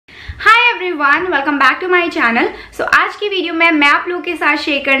Everyone, welcome back to my channel. सो आज की video में मैं आप लोगों के साथ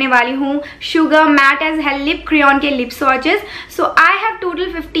शेयर करने वाली हूँ sugar mat as hell lip crayon के lip swatches. So I have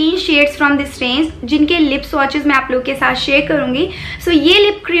total 15 shades from this range जिनके लिप स्वॉचेस मैं आप लोगों के साथ शेयर करूंगी। सो ये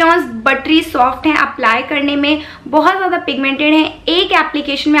लिप क्रेयॉन्स बटरी सॉफ्ट हैं, अप्लाई करने में बहुत ज़्यादा पिगमेंटेड हैं। एक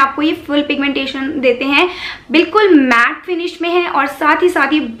एप्लीकेशन में आपको ये फुल पिगमेंटेशन देते हैं, बिल्कुल मैट फिनिश में है और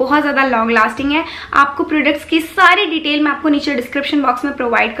साथ ही बहुत ज़्यादा लॉन्ग लास्टिंग है। आपको प्रोडक्ट्स की सारी डिटेल मैं आपको नीचे डिस्क्रिप्शन बॉक्स में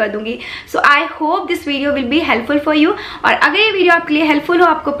प्रोवाइड कर दूंगी। सो I hope this video will be helpful for you. और अगर ये वीडियो आपके लिए हेल्पफुल हो,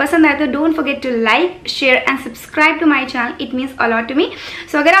 आपको पसंद आए तो don't forget to like, share and subscribe to my channel, it means a lot to me.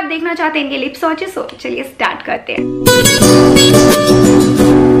 सो अगर आप देखना चाहते हैं इनके लिप स्वॉचेस, तो चलिए स्टार्ट करते हैं।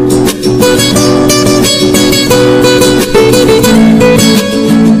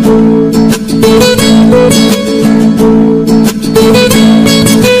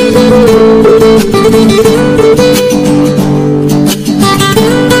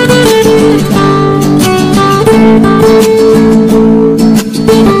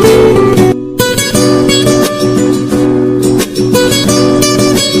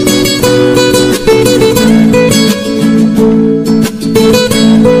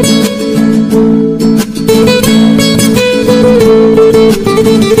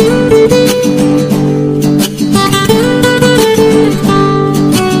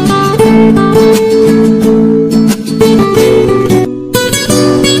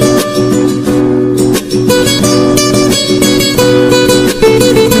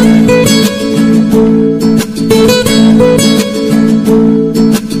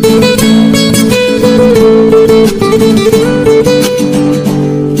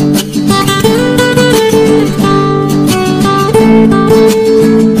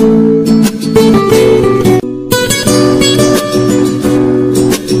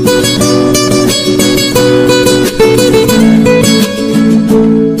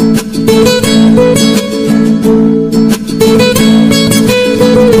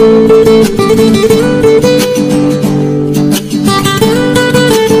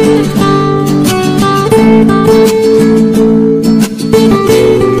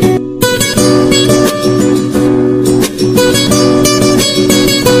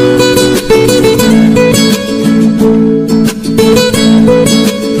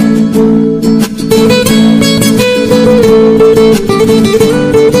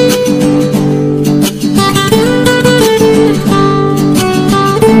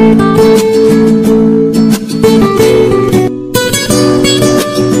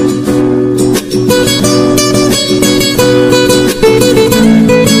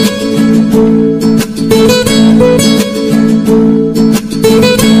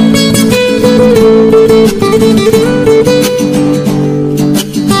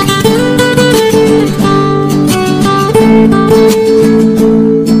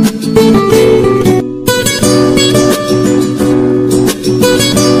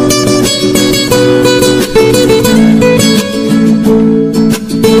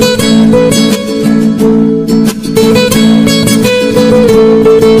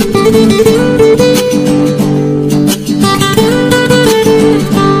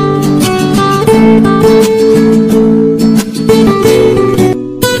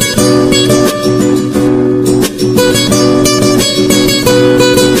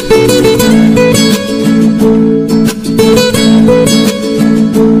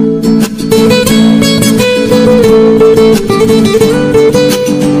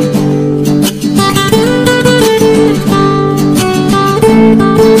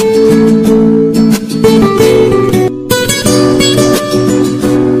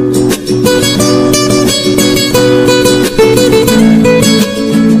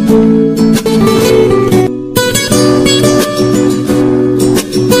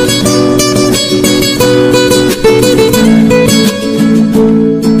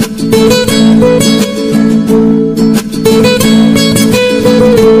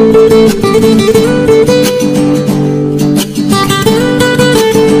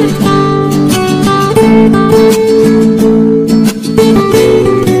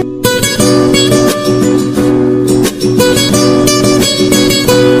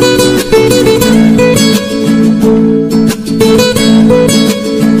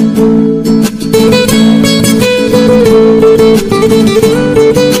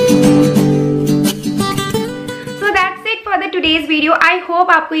 Today's video. आई होप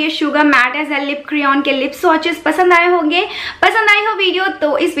आपको ये sugar mat as hell lip crayon के लिप स्वॉचेस पसंद आए होंगे। पसंद आई हो वीडियो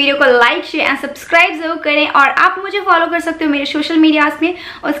तो इस वीडियो को लाइक, शेयर एंड सब्सक्राइब जरूर करें। और आप मुझे फॉलो कर सकते हो मेरे सोशल मीडियाज में,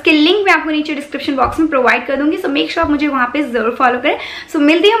 उसके लिंक मैं आपको नीचे डिस्क्रिप्शन बॉक्स में प्रोवाइड कर दूंगी। सो मेक श्योर आप मुझे वहां पे जरूर फॉलो करें। सो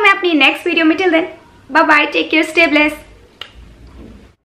मिलती हूँ मैं अपनी नेक्स्ट वीडियो में। Till then bye bye, take care, stay blessed.